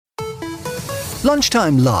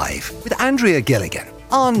Lunchtime Live with Andrea Gilligan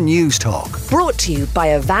on News Talk. Brought to you by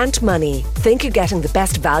Avant Money. Think you're getting the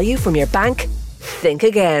best value from your bank? Think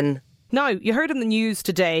again. Now, you heard in the news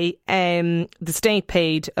today, the state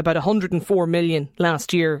paid about 104 million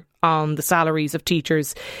last year on the salaries of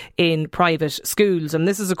teachers in private schools. And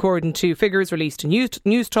this is according to figures released in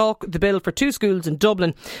News Talk. The bill for 2 schools in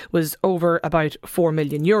Dublin was over about €4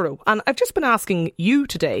 million. And I've just been asking you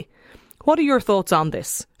today, what are your thoughts on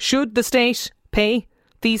this? Should the state pay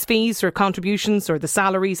these fees or contributions or the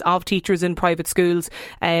salaries of teachers in private schools?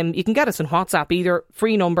 You can get us on WhatsApp, either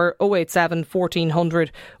free number 087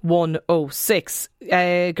 1400 106.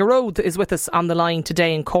 Gearóid is with us on the line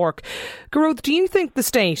today in Cork. Gearóid, do you think the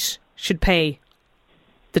state should pay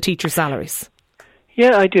the teachers' salaries?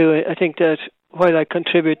 Yeah, I do. I think that while I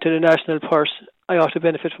contribute to the national purse, I ought to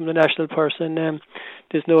benefit from the national purse, and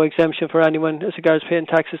there's no exemption for anyone as regards paying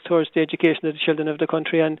taxes towards the education of the children of the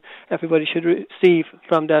country, and everybody should receive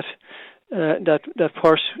from that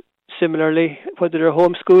purse similarly, whether they're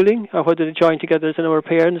homeschooling or whether they join together as a number of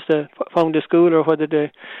parents to found a school, or whether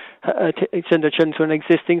they send their children to an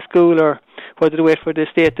existing school, or whether they wait for the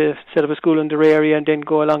state to set up a school in their area and then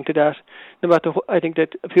go along to that. No matter, I think that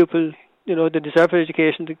people, they deserve for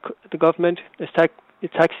education. The government is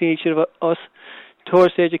taxing each of us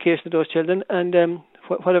towards the education of those children, and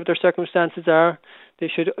whatever their circumstances are, they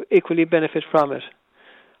should equally benefit from it.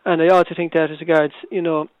 And I also think that as regards,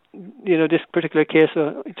 this particular case,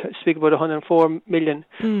 speak about 104 million.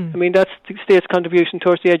 I mean, that's the state's contribution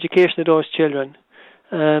towards the education of those children.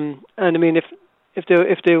 And I mean, if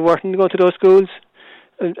they weren't going to those schools,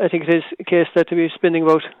 I think it is a case that to be spending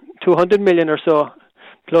about 200 million or so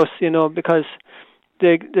plus, because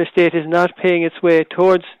the state is not paying its way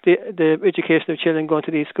towards the education of children going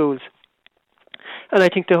to these schools. And I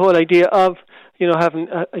think the whole idea of, having,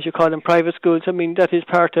 as you call them, private schools, I mean, that is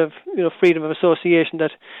part of, freedom of association,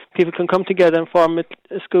 that people can come together and form a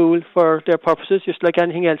school for their purposes, just like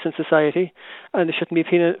anything else in society, and they shouldn't be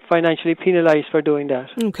financially penalised for doing that.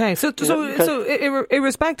 Okay, so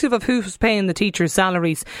irrespective of who's paying the teachers'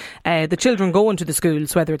 salaries, the children going to the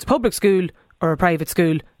schools, whether it's a public school or a private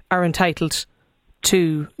school, are entitled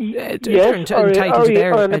to their education.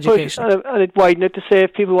 And it widen it to say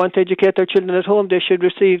if people want to educate their children at home, they should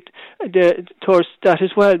receive towards that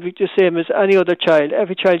as well, the same as any other child.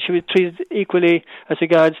 Every child should be treated equally as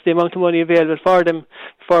regards the amount of money available for them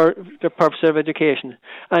for the purpose of education.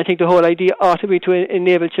 And I think the whole idea ought to be to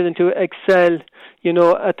enable children to excel,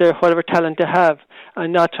 at their whatever talent they have,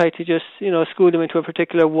 and not try to just, school them into a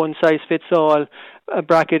particular one-size-fits-all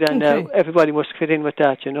bracket, and everybody must fit in with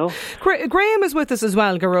that, Graham is with us as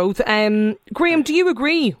well, Gearóid. Graham, do you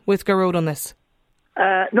agree with Gearóid on this?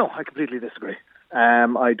 No, I completely disagree.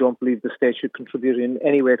 I don't believe the state should contribute in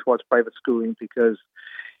any way towards private schooling, because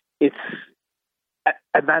it's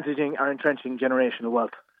advantaging or entrenching generational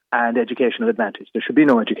wealth and educational advantage. There should be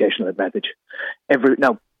no educational advantage.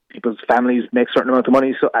 Now, people's families make a certain amount of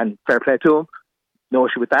money, and fair play to them. No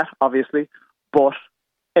issue with that, obviously. But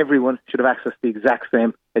everyone should have access to the exact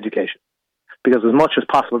same education, because as much as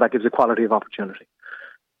possible, that gives equality of opportunity.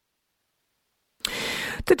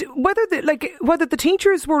 Whether the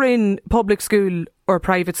teachers were in public school or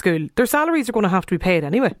private school, their salaries are going to have to be paid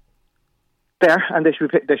anyway. And they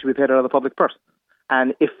should be paid out of the public purse.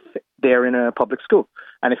 And if they're in a public school,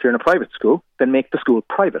 and if you're in a private school, then make the school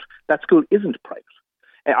private. That school isn't private.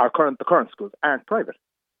 The current schools aren't private.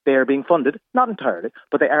 They are being funded, not entirely,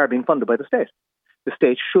 but they are being funded by the state. The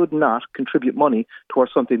state should not contribute money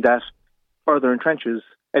towards something that further entrenches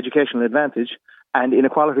educational advantage and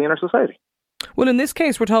inequality in our society. Well, in this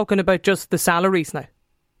case, we're talking about just the salaries now.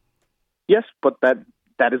 Yes, but that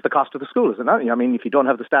is the cost of the school, isn't it? I mean, if you don't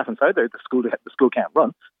have the staff inside there, the school can't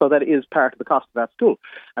run. So that is part of the cost of that school.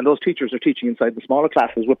 And those teachers are teaching inside the smaller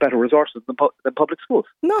classes with better resources than public schools.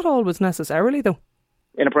 Not always necessarily, though.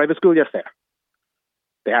 In a private school, yes, they are.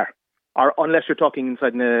 They are. Or unless you're talking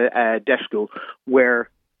inside a DESH school, where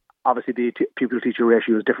obviously the pupil-teacher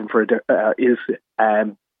ratio is different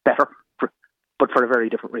better, but for a very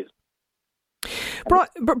different reason.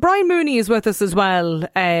 Brian Mooney is with us as well,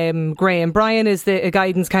 Graham. Brian is a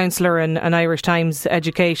guidance counsellor and an Irish Times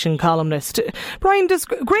education columnist. Brian, does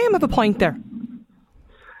Graham have a point there?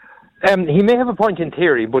 He may have a point in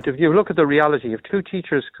theory, but if you look at the reality, if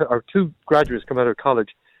two graduates come out of college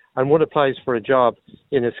and one applies for a job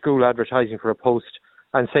in a school advertising for a post,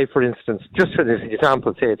 and say, for instance, just for this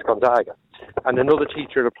example, say it's Gonzaga, and another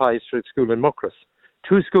teacher applies for a school in Muckross,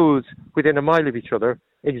 two schools within a mile of each other,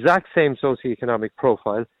 exact same socioeconomic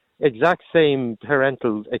profile, exact same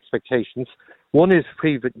parental expectations. One is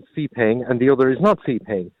fee paying and the other is not fee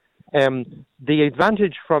paying. The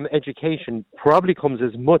advantage from education probably comes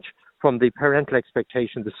as much from the parental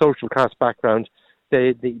expectation, the social class background,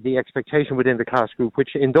 the expectation within the class group,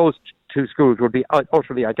 which in those two schools would be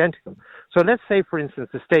utterly identical. So let's say, for instance,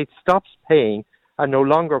 the state stops paying and no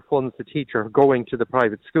longer funds the teacher going to the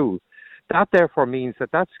private school. That therefore means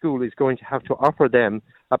that that school is going to have to offer them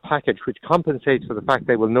a package which compensates for the fact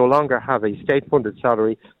they will no longer have a state-funded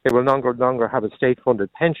salary, they will no longer have a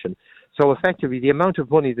state-funded pension. So effectively, the amount of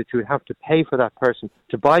money that you would have to pay for that person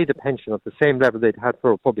to buy the pension at the same level they'd had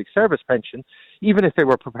for a public service pension, even if they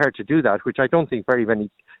were prepared to do that, which I don't think very many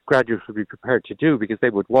graduates would be prepared to do because they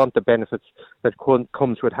would want the benefits that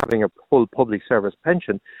comes with having a full public service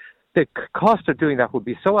pension, the cost of doing that would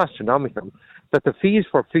be so astronomical that the fees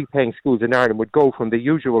for fee-paying schools in Ireland would go from the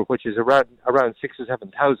usual, which is around 6,000 or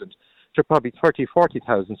 7,000, to probably 30,000,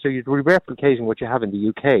 40,000. So you'd be replicating what you have in the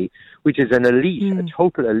UK, which is an elite, a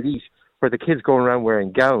total elite, where the kids going around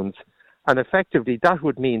wearing gowns. And effectively, that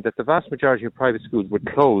would mean that the vast majority of private schools would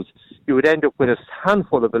close. You would end up with a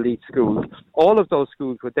handful of elite schools. All of those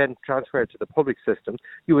schools would then transfer to the public system.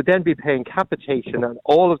 You would then be paying capitation on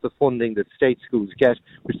all of the funding that state schools get,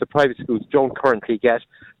 which the private schools don't currently get.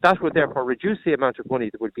 That would therefore reduce the amount of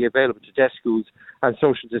money that would be available to deaf schools and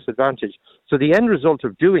social disadvantage. So the end result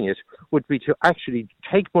of doing it would be to actually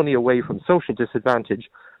take money away from social disadvantage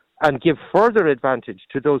and give further advantage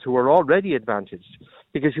to those who are already advantaged.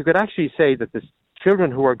 Because you could actually say that the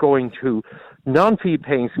children who are going to non-fee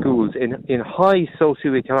paying schools in high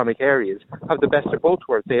socioeconomic areas have the best of both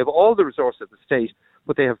worlds. They have all the resources of the state,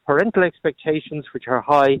 but they have parental expectations which are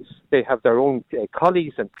high. They have their own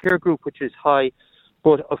colleagues and peer group which is high.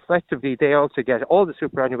 But effectively, they also get all the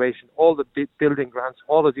superannuation, all the building grants,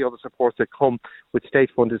 all of the other supports that come with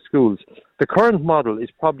state-funded schools. The current model is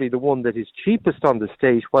probably the one that is cheapest on the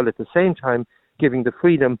state, while at the same time giving the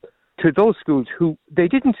freedom to those schools who, they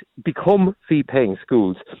didn't become fee-paying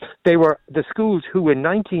schools. They were the schools who in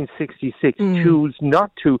 1966 chose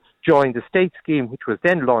not to join the state scheme, which was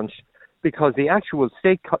then launched, because the actual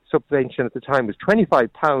state subvention at the time was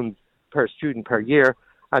 £25 per student per year,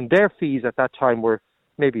 and their fees at that time were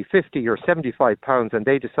maybe £50 or £75, and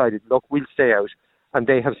they decided, look, we'll stay out, and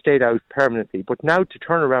they have stayed out permanently. But now to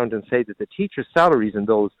turn around and say that the teachers' salaries in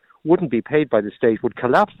those wouldn't be paid by the state would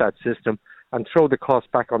collapse that system and throw the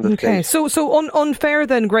cost back on the state. So unfair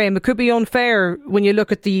then, Graham. It could be unfair when you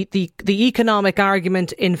look at the economic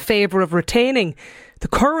argument in favour of retaining the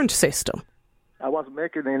current system. I wasn't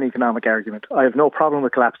making an economic argument. I have no problem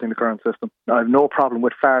with collapsing the current system. I have no problem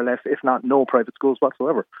with far less, if not no, private schools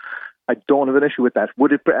whatsoever. I don't have an issue with that.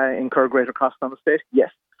 Would it incur greater costs on the state? Yes.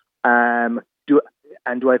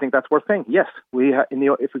 Do I think that's worth paying? Yes.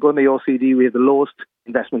 If we go in the OECD, we have the lowest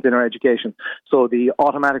investment in our education. So the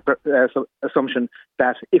automatic assumption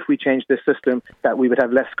that if we change this system, that we would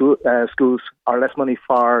have less schools or less money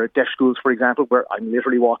for deaf schools, for example, where I'm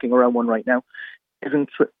literally walking around one right now, isn't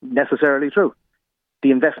necessarily true. The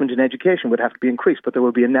investment in education would have to be increased, but there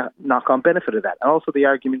would be a knock-on benefit of that. And also the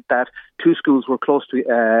argument that two schools were close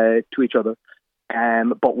to each other,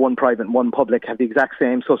 but one private and one public have the exact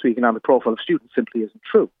same socioeconomic profile of students simply isn't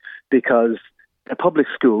true. Because a public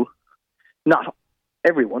school, not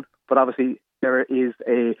everyone, but obviously there is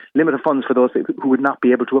a limit of funds for those who would not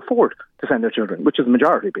be able to afford to send their children, which is the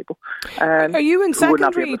majority of people. Are you in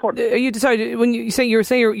secondary? Are you decided when you say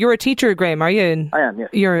you're a teacher, Graham? Are you? I am. Yes.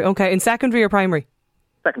 You're okay in secondary or primary?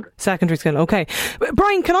 Secondary school, okay.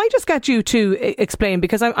 Brian, can I just get you to explain,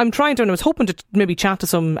 because I'm trying to, and I was hoping to maybe chat to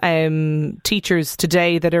some teachers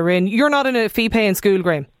today that are in, you're not in a fee-paying school,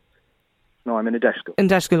 Graham? No, I'm in a deaf school. In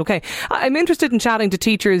deaf school, okay. I'm interested in chatting to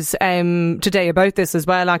teachers today about this as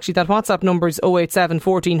well, actually. That WhatsApp number is 087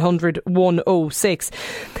 1400 106.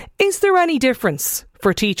 Is there any difference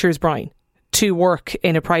for teachers, Brian, to work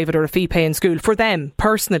in a private or a fee-paying school for them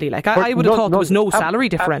personally? Like, I would have thought there was no salary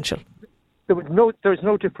differential. There's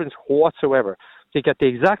no difference whatsoever. They get the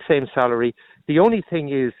exact same salary. The only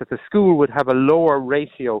thing is that the school would have a lower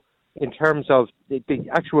ratio in terms of the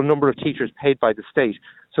actual number of teachers paid by the state.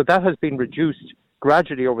 So that has been reduced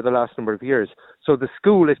gradually over the last number of years. So the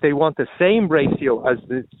school, if they want the same ratio as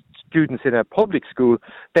the students in a public school,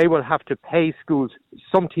 they will have to pay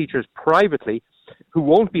some teachers privately who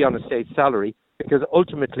won't be on a state salary, because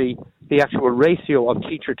ultimately the actual ratio of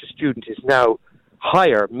teacher to student is now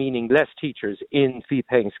higher, meaning less teachers in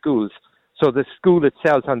fee-paying schools. So the school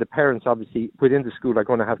itself and the parents, obviously, within the school are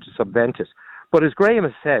going to have to subvent it. But as Graham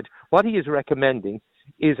has said, what he is recommending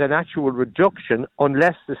is an actual reduction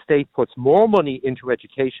unless the state puts more money into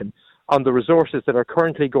education on the resources that are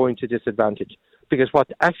currently going to disadvantage. Because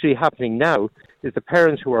what's actually happening now is the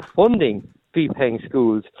parents who are funding fee-paying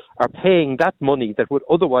schools are paying that money that would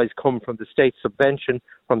otherwise come from the state subvention,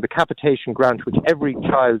 from the capitation grant, which every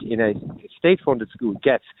child in a state-funded school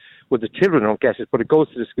gets. Well, the children don't get it, but it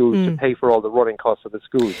goes to the schools to pay for all the running costs of the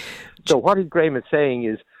schools. So what Graham is saying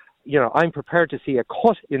is, I'm prepared to see a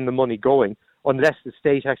cut in the money going unless the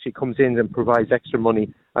state actually comes in and provides extra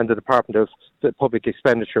money and the Department of Public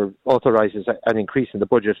Expenditure authorises an increase in the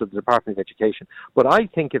budget of the Department of Education. But I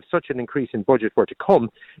think if such an increase in budget were to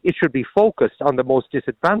come, it should be focused on the most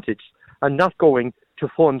disadvantaged and not going to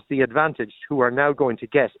fund the advantaged, who are now going to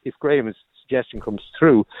get, if Graham's suggestion comes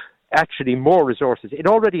through, actually more resources. It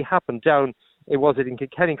already happened in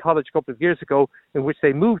Kilkenny College a couple of years ago, in which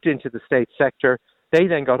they moved into the state sector. They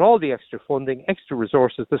then got all the extra funding, extra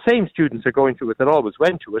resources. The same students are going to it that always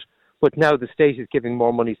went to it, but now the state is giving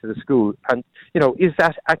more money to the school. And, is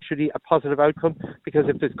that actually a positive outcome? Because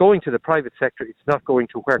if it's going to the private sector, it's not going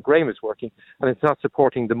to where Graham is working, and it's not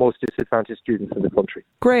supporting the most disadvantaged students in the country.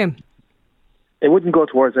 Graham? It wouldn't go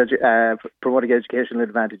towards promoting educational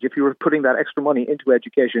advantage. If you were putting that extra money into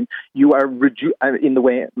education, you are in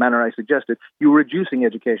the manner I suggested, you're reducing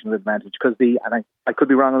educational advantage, because and I could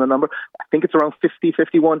be wrong on the number, I think it's around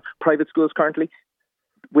 51 private schools currently,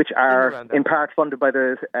 which are in part funded by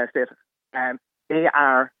the state. They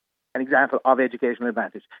are an example of educational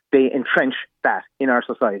advantage. They entrench that in our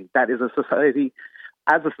society. That is a society,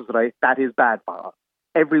 as a society, that is bad for us.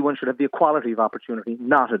 Everyone should have the equality of opportunity,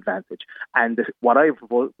 not advantage. And what I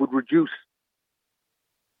propose would reduce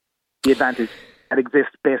the advantage that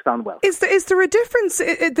exists based on wealth. Is there a difference?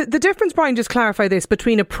 The difference, Brian, just clarify this,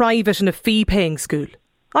 between a private and a fee-paying school?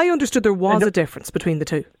 I understood there was a difference between the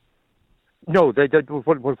two. No,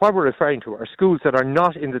 what we're referring to are schools that are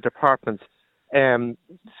not in the department's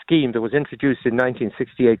scheme that was introduced in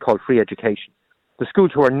 1968 called free education. The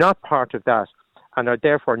schools who are not part of that and are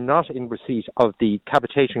therefore not in receipt of the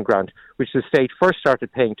capitation grant, which the state first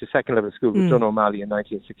started paying to second-level schools with Dun O'Malley in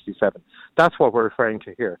 1967. That's what we're referring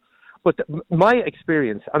to here. But my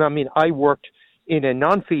experience, and I mean, I worked in a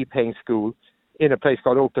non-fee-paying school in a place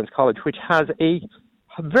called Oaklands College, which has a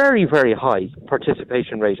very, very high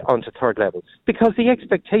participation rate onto third level, because the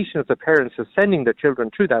expectation of the parents of sending their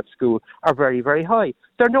children to that school are very, very high.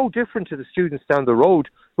 They're no different to the students down the road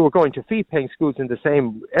who are going to fee-paying schools in the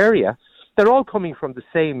same area. They're all coming from the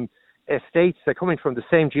same estates, they're coming from the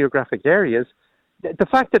same geographic areas. The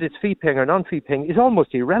fact that it's fee-paying or non-fee-paying is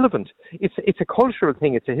almost irrelevant. It's a cultural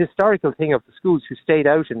thing, it's a historical thing of the schools who stayed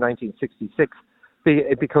out in 1966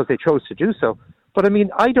 because they chose to do so. But I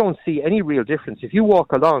mean, I don't see any real difference. If you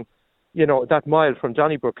walk along, that mile from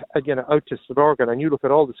Donnybrook, out to Stillorgan, and you look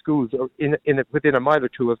at all the schools within a mile or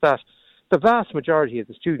two of that, the vast majority of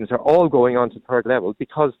the students are all going on to third level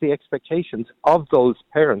because the expectations of those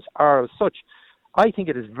parents are as such. I think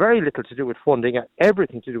it has very little to do with funding and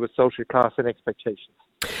everything to do with social class and expectations.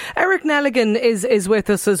 Eric Nelligan is with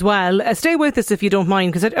us as well. Stay with us if you don't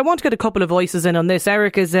mind, because I want to get a couple of voices in on this.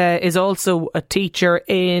 Eric is also a teacher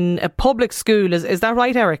in a public school. Is that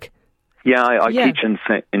right, Eric? Yeah, I teach in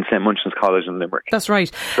St Munchin's College in Limerick. That's right.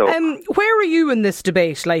 So, where are you in this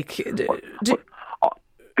debate?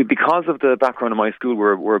 Because of the background of my school,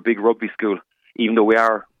 we're a big rugby school. Even though we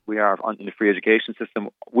are in the free education system,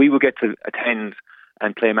 we will get to attend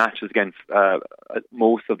and play matches against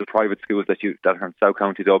most of the private schools that are in South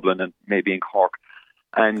County Dublin and maybe in Cork.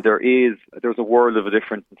 And there's a world of a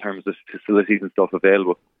difference in terms of facilities and stuff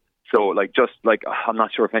available. So I'm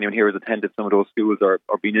not sure if anyone here has attended some of those schools or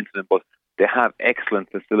been into them, but they have excellent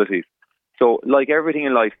facilities. So like everything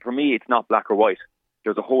in life, for me, it's not black or white.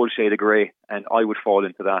 There's a whole shade of grey, and I would fall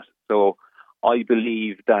into that. So I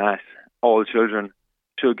believe that all children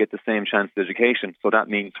should get the same chance to education. So that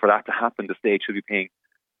means for that to happen, the state should be paying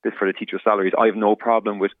this for the teacher salaries. I have no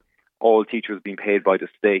problem with all teachers being paid by the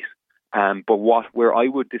state. But where I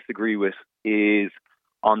would disagree with is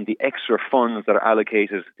on the extra funds that are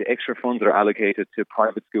allocated, to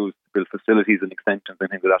private schools to build facilities and extensions and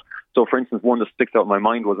things like that. So for instance, one that sticks out in my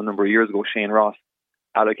mind was a number of years ago, Shane Ross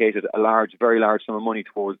allocated a very large sum of money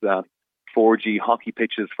towards 4G hockey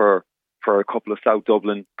pitches for a couple of South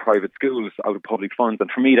Dublin private schools out of public funds.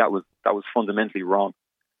 And for me, that was fundamentally wrong.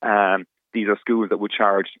 These are schools that would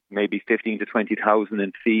charge maybe 15 to 20,000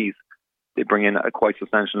 in fees. They bring in a quite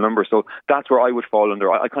substantial number. So that's where I would fall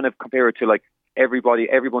under. I kind of compare it to like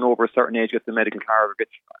everyone over a certain age gets a medical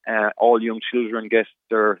card, all young children get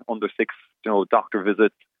their under 6, doctor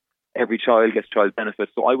visits. Every child gets child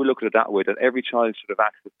benefits. So I would look at it that way, that every child should have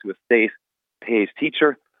access to a state-paid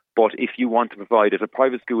teacher. But if the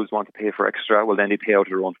private schools want to pay for extra, well, then they pay out of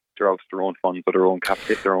their own out their own funds or their own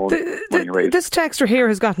money raised. This texter here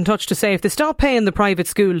has got in touch to say if they stop paying the private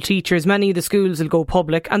school teachers, many of the schools will go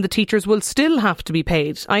public and the teachers will still have to be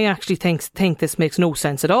paid. I actually think this makes no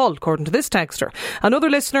sense at all, according to this texter. Another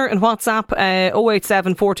listener in WhatsApp,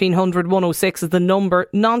 087 1400 106 is the number.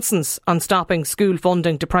 Nonsense on stopping school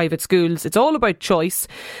funding to private schools. It's all about choice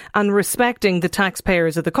and respecting the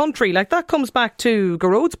taxpayers of the country. Like, that comes back to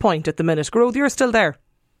Gerode's point at the minute. Gerode, you're still there.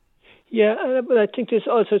 Yeah, but I think there's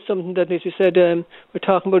also something that, as you said, we're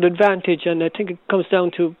talking about advantage, and I think it comes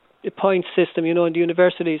down to the point system, in the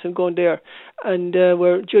universities and going there. And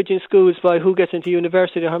we're judging schools by who gets into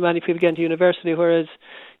university or how many people get into university, whereas,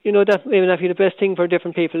 that may not be the best thing for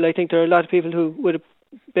different people. I think there are a lot of people who would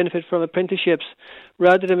benefit from apprenticeships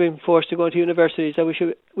rather than being forced to go into universities. And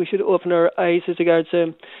we should open our eyes as regards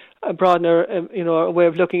broaden our way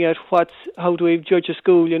of looking at how do we judge a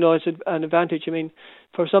school, as an advantage. I mean,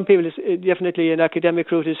 for some people, it's definitely an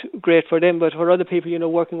academic route is great for them, but for other people,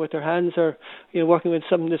 working with their hands or working with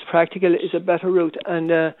something that's practical is a better route, and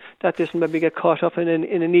that doesn't maybe get caught up in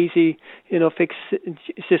an easy, fixed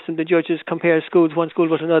system. The judges compare schools, one school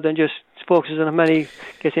with another, and just focuses on how many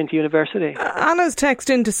gets into university. Anna's text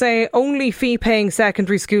in to say only fee-paying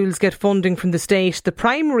secondary schools get funding from the state. The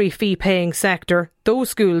primary fee-paying sector, those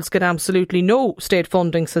schools get absolutely no state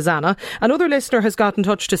funding, says Anna. Another listener has got in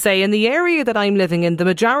touch to say, in the area that I'm living in, the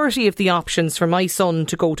majority of the options for my son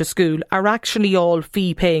to go to school are actually all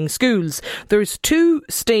fee-paying schools. There's 2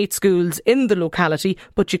 state schools in the locality,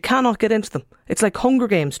 but you cannot get into them. It's like Hunger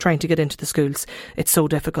Games trying to get into the schools. It's so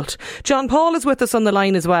difficult. John Paul is with us on the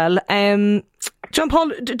line as well. John Paul,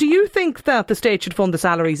 do you think that the state should fund the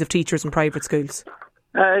salaries of teachers in private schools?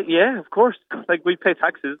 Yeah, of course. Like, we pay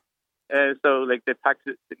taxes. So, like, the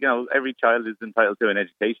taxes, every child is entitled to an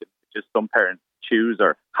education. Just some parents choose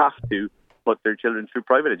or have to put their children through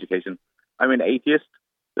private education. I'm an atheist.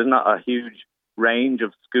 There's not a huge range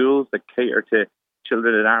of schools that cater to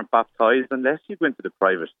children that aren't baptised unless you go into the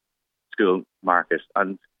private school market.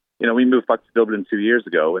 And, we moved back to Dublin 2 years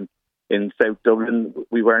ago, and in South Dublin,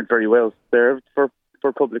 we weren't very well served for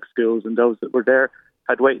public schools, and those that were there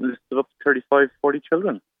had waiting lists of up to 35, 40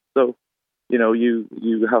 children. So,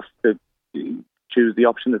 you have to choose the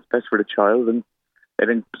option that's best for the child. And I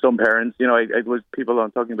think some parents, I was people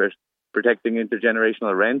on talking about protecting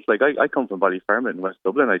intergenerational rent. Like, I come from Ballyfermot in West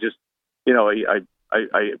Dublin. I just,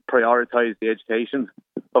 I prioritise the education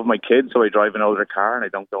of my kids, so I drive an older car and I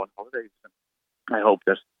don't go on holidays. And I hope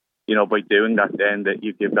that, by doing that, then that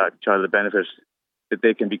you give that child the benefit that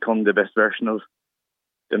they can become the best version of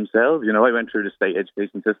themselves. I went through the state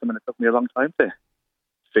education system and it took me a long time to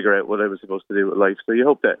figure out what I was supposed to do with life. So you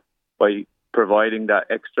hope that by providing that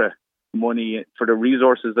extra money for the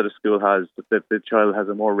resources that a school has, that the child has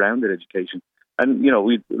a more rounded education. And,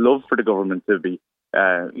 we'd love for the government to be,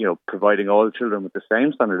 providing all children with the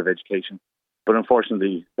same standard of education. But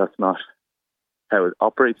unfortunately, that's not how it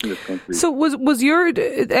operates in this country. So was your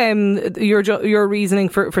reasoning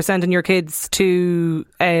for sending your kids to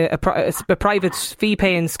a private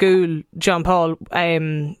fee-paying school, John Paul?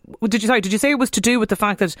 Did you say it was to do with the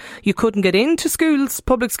fact that you couldn't get into schools,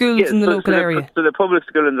 public schools in the local area? So the public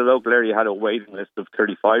school in the local area had a waiting list of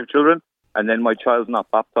 35 children, and then my child's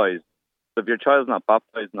not baptised. So if your child's not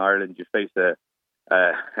baptised in Ireland, you face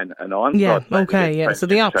an onslaught. Yeah. Okay. Yeah. So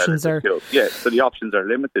the options are. Yeah. So the options are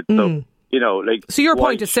limited. So. So your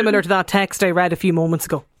point is similar to that text I read a few moments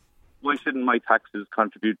ago. Why shouldn't my taxes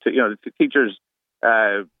contribute to, the teachers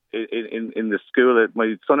in the school that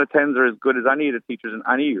my son attends are as good as any of the teachers in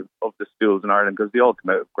any of the schools in Ireland, because they all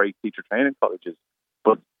come out of great teacher training colleges.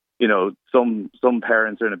 But, some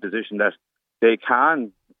parents are in a position that they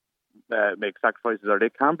can make sacrifices, or they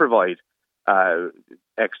can provide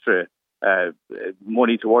extra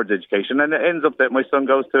money towards education. And it ends up that my son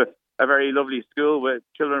goes to a very lovely school with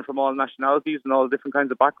children from all nationalities and all different kinds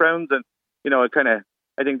of backgrounds. And,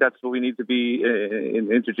 I think that's what we need to be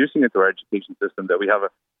in introducing into our education system, that we have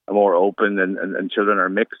a more open and children are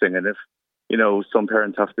mixing. And if, some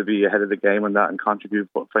parents have to be ahead of the game on that and contribute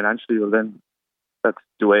financially, well, then that's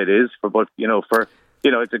the way it is.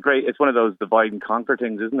 It's one of those divide and conquer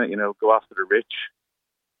things, isn't it? Go after the rich,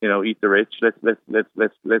 eat the rich.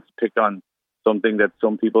 Let's pick on something that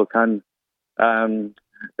some people can,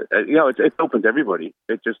 it's open to everybody.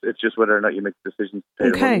 It's just whether or not you make the decisions to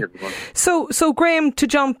pay the money every month. So Graham, to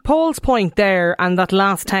John Paul's point there, and that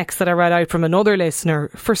last text that I read out from another listener,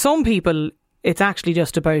 for some people, it's actually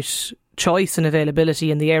just about choice and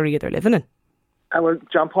availability in the area they're living in. Well,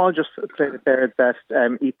 John Paul just played it there that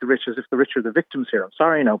eat the rich as if the rich are the victims here. I'm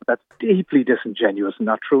sorry, no, but that's deeply disingenuous and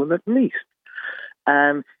not true in the least.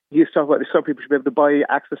 You talk about some people should be able to buy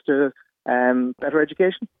access to better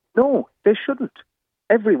education. No, they shouldn't.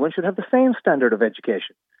 Everyone should have the same standard of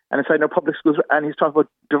education. And inside our public schools, and he's talking about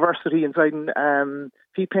diversity inside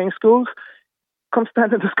fee-paying schools. Come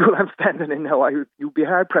stand in the school I'm standing in now. You'd be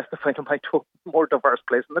hard-pressed to find a more diverse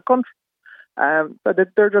place in the country. But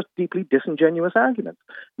they're just deeply disingenuous arguments.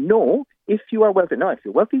 No, if you are wealthy, if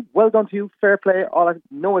you're wealthy, well done to you, fair play,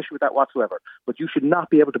 no issue with that whatsoever. But you should not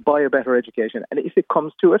be able to buy a better education. And if it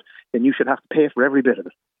comes to it, then you should have to pay for every bit of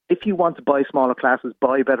it. If you want to buy smaller classes,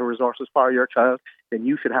 buy better resources for your child, then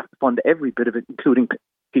you should have to fund every bit of it, including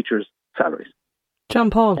teachers' salaries. John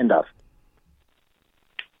Paul. End of.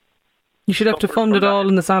 You should have to fund it all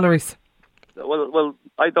in the salaries. Well,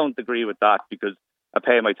 I don't agree with that because I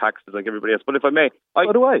pay my taxes like everybody else. But if I may, I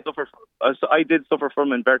did suffer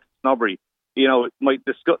from inverted snobbery. You know,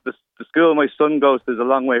 the school my son goes to is a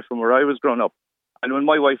long way from where I was growing up. And when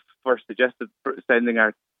my wife first suggested sending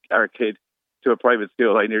our kid to a private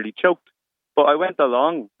school, I nearly choked. But I went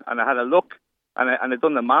along and I had a look and I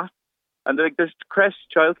done the math. And there's creche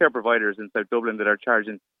childcare providers in South Dublin that are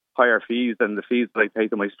charging higher fees than the fees that I pay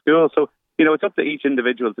to my school. So, you know, it's up to each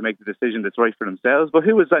individual to make the decision that's right for themselves. But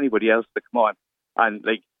who is anybody else to come on and,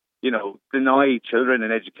 deny children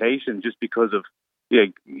an education just because of,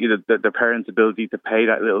 their parents' ability to pay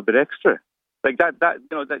that little bit extra?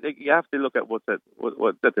 You have to look at what's at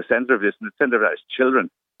the centre of this, and the centre of that is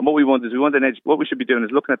children. And what we want is what we should be doing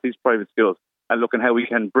is looking at these private schools and looking how we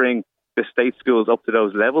can bring the state schools up to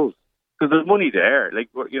those levels. Because there's money there.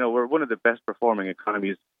 We're one of the best performing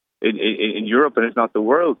economies in Europe, and it's not the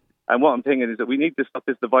world. And what I'm thinking is that we need to stop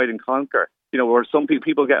this divide and conquer. Where some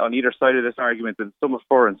people get on either side of this argument, and some are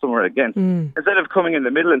for and some are against. Instead of coming in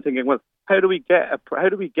the middle and thinking, well, how do we get a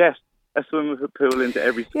swimming pool into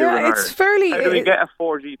every school in Ireland? How do we get a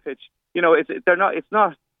 4G pitch?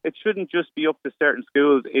 It shouldn't just be up to certain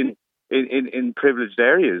schools in privileged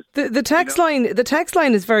areas. The text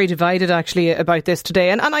line is very divided actually about this today,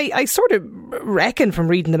 and I sort of reckon from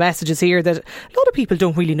reading the messages here that a lot of people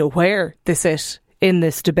don't really know where they sit in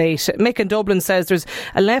this debate. Mick in Dublin says there's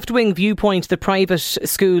a left-wing viewpoint that private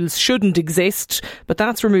schools shouldn't exist, but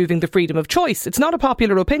that's removing the freedom of choice. It's not a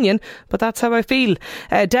popular opinion, but that's how I feel.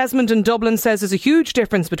 Desmond in Dublin says there's a huge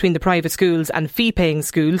difference between the private schools and fee-paying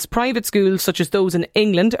schools. Private schools, such as those in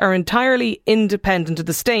England, are entirely independent of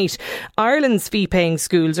the state. Ireland's fee-paying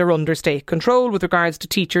schools are under state control with regards to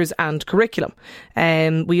teachers and curriculum.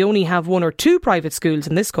 We only have 1 or 2 private schools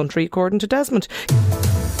in this country, according to Desmond.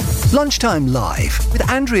 Lunchtime Live with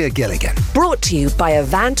Andrea Gilligan. Brought to you by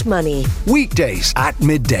Avant Money. Weekdays at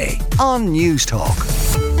midday on News Talk.